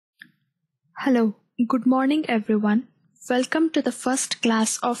Hello, good morning everyone. Welcome to the first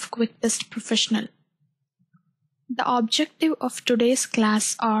class of Quick Test Professional. The objective of today's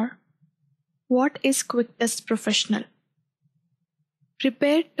class are: what is Quick Test Professional?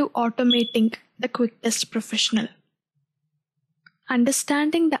 Prepare to automating the Quick Test Professional.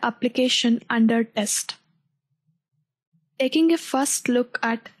 Understanding the application under test. Taking a first look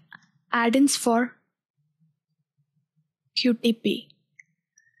at add-ins for QTP.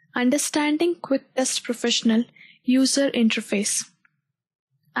 Understanding Quick Test Professional user interface.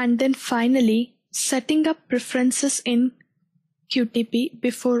 And then finally, setting up preferences in QTP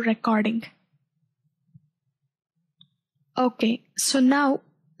before recording. Okay, so now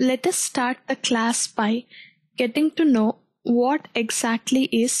let us start the class by getting to know what exactly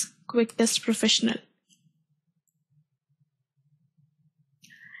is Quick Test Professional.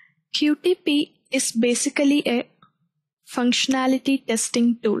 QTP is basically a functionality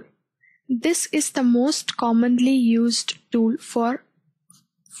testing tool. This is the most commonly used tool for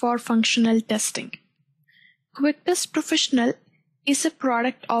functional testing. Quick Test Professional is a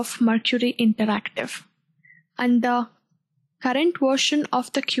product of Mercury Interactive, and the current version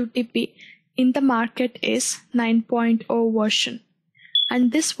of the QTP in the market is 9.0 version,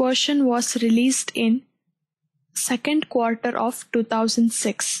 and this version was released in second quarter of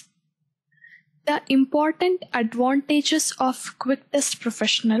 2006. The important advantages of Quick Test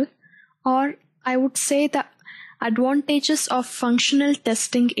Professional, or I would say the advantages of functional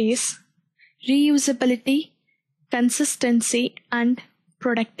testing, is reusability, consistency, and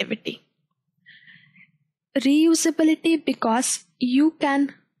productivity. Reusability because you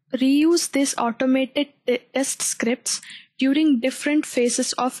can reuse these automated test scripts during different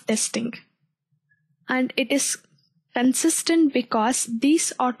phases of testing. And it is consistent because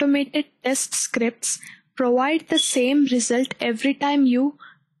these automated test scripts provide the same result every time you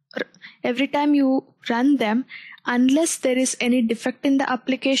run them, unless there is any defect in the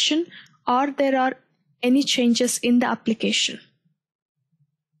application or there are any changes in the application.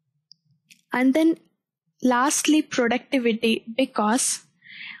 And then lastly, productivity, because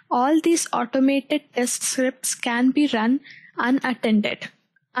all these automated test scripts can be run unattended.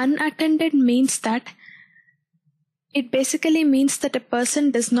 Unattended means that it basically means that a person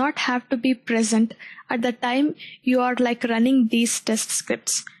does not have to be present at the time you are running these test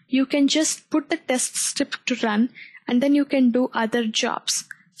scripts. You can just put the test script to run and then you can do other jobs.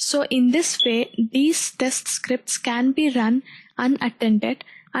 So in this way, these test scripts can be run unattended,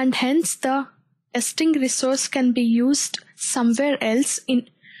 and hence the testing resource can be used somewhere else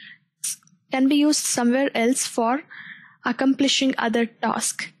for accomplishing other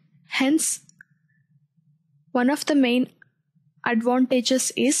tasks. Hence, one of the main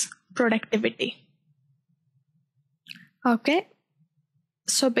advantages is productivity. Okay,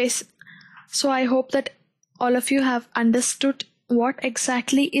 so I hope that all of you have understood what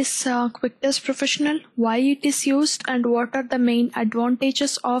exactly is Quick Test Professional, why it is used, and what are the main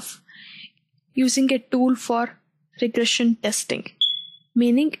advantages of using a tool for regression testing.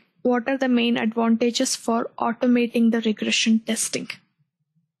 Meaning, what are the main advantages for automating the regression testing.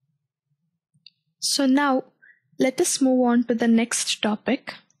 So now, let us move on to the next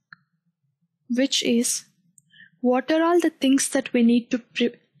topic, which is what are all the things that we need to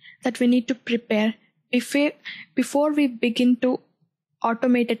prepare before we begin to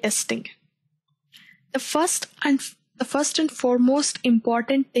automate a testing. The first and foremost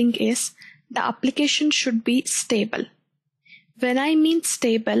important thing is the application should be stable. When I mean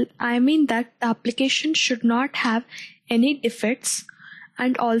stable, I mean that the application should not have any defects,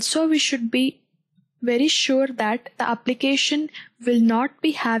 and also we should be very sure that the application will not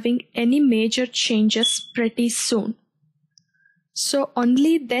be having any major changes pretty soon. So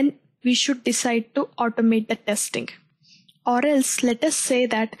only then we should decide to automate the testing. Or else, let us say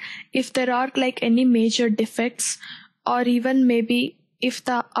that if there are any major defects, or even maybe if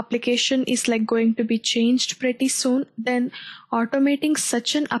the application is going to be changed pretty soon, then automating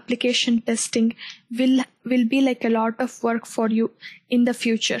such an application testing will be a lot of work for you in the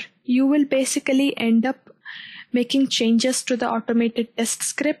future. You will basically end up making changes to the automated test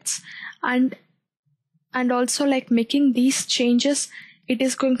scripts, and also making these changes, it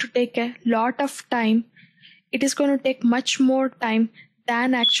is going to take a lot of time. It is going to take much more time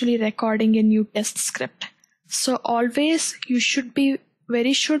than actually recording a new test script. So always you should be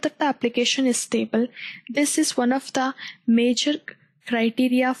very sure that the application is stable. This is one of the major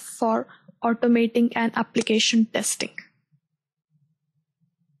criteria for automating an application testing.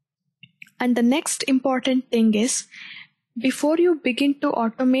 And the next important thing is, before you begin to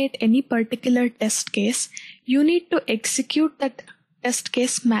automate any particular test case, you need to execute that test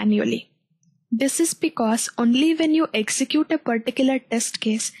case manually. This is because only when you execute a particular test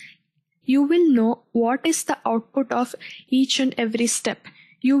case, you will know what is the output of each and every step.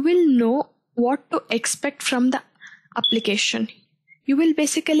 You will know what to expect from the application. You will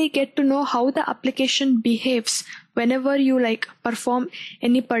basically get to know how the application behaves whenever you perform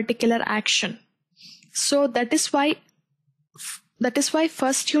any particular action. So that is why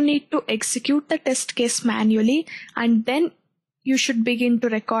first you need to execute the test case manually, and then you should begin to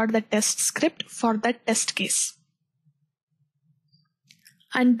record the test script for that test case.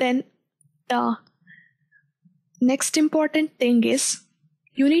 And then the next important thing is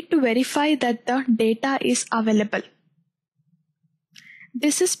you need to verify that the data is available.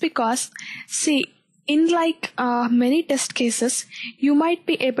 This is because, in many test cases, you might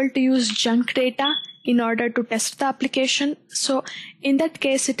be able to use junk data in order to test the application. So in that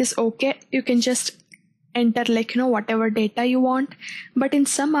case, it is okay. You can just enter whatever data you want. But in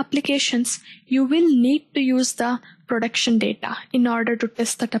some applications, you will need to use the production data in order to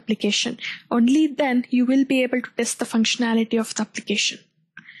test that application. Only then you will be able to test the functionality of the application.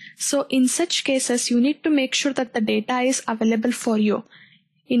 So in such cases, you need to make sure that the data is available for you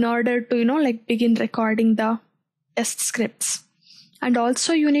in order to begin recording the test scripts. And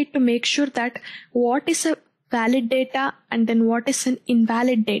also you need to make sure that what is a valid data and then what is an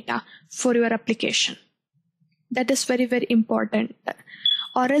invalid data for your application. That is very, very important.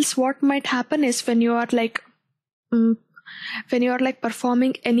 Or else what might happen is when you are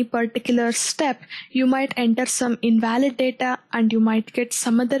performing any particular step, you might enter some invalid data and you might get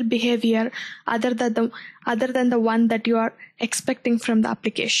some other behavior other than the one that you are expecting from the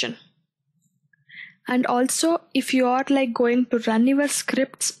application. And also, if you are going to run your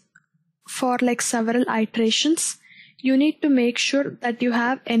scripts for several iterations, you need to make sure that you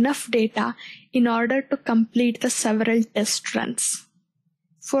have enough data in order to complete the several test runs.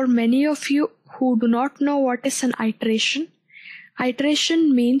 For many of you who do not know what is an iteration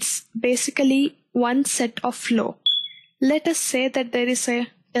means basically one set of flow. Let us say that there is a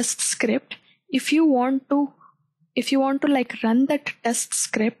test script. If you want to run that test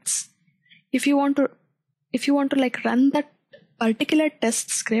scripts, if you want to run that particular test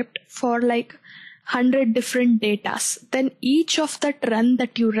script for 100 different datas, then each of that run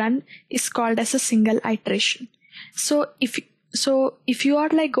that you run is called as a single iteration. So if you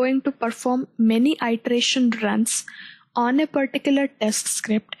are going to perform many iteration runs on a particular test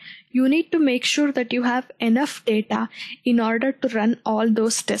script, you need to make sure that you have enough data in order to run all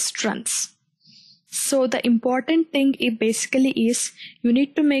those test runs. So the important thing basically is you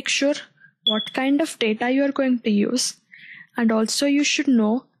need to make sure what kind of data you are going to use, and also you should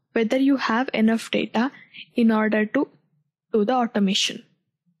know whether you have enough data in order to do the automation.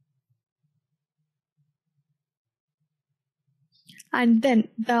 And then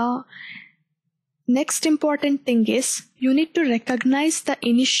the next important thing is you need to recognize the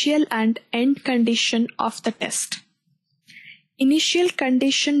initial and end condition of the test. Initial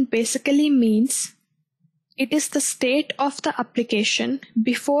condition basically means it is the state of the application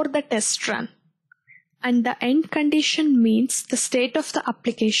before the test run. And the end condition means the state of the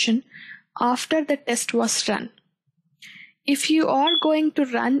application after the test was run. If you are going to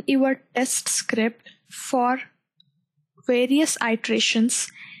run your test script for various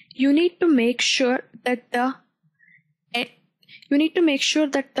iterations, you need to make sure that the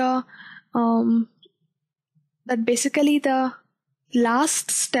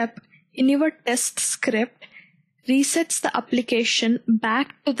last step in your test script resets the application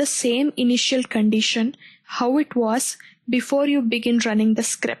back to the same initial condition how it was before you begin running the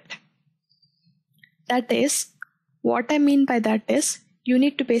script. That is, what I mean by that is, you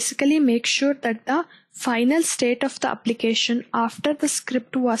need to basically make sure that the final state of the application after the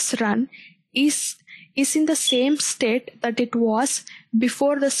script was run is in the same state that it was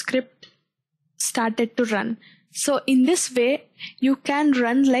before the script started to run. So in this way, you can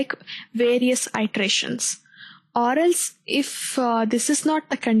run various iterations. Or else, if this is not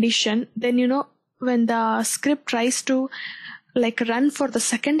the condition, then when the script tries to run for the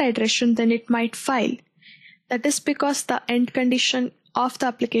second iteration, then it might fail. That is because the end condition of the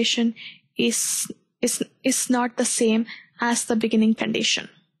application is not the same as the beginning condition.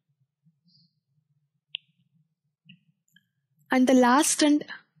 And the last and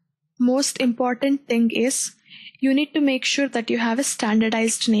most important thing is you need to make sure that you have a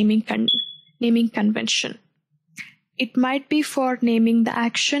standardized naming convention. It might be for naming the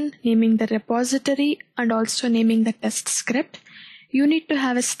action, naming the repository, and also naming the test script. You need to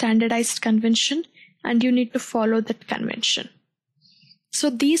have a standardized convention and you need to follow that convention. So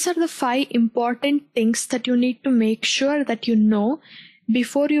these are the 5 important things that you need to make sure that you know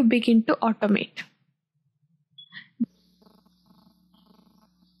before you begin to automate.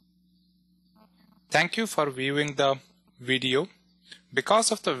 Thank you for viewing the video.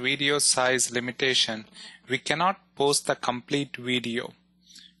 Because of the video size limitation, we cannot post the complete video.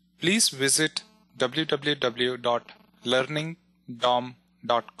 Please visit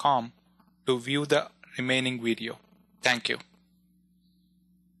www.learningdom.com to view the remaining video. Thank you.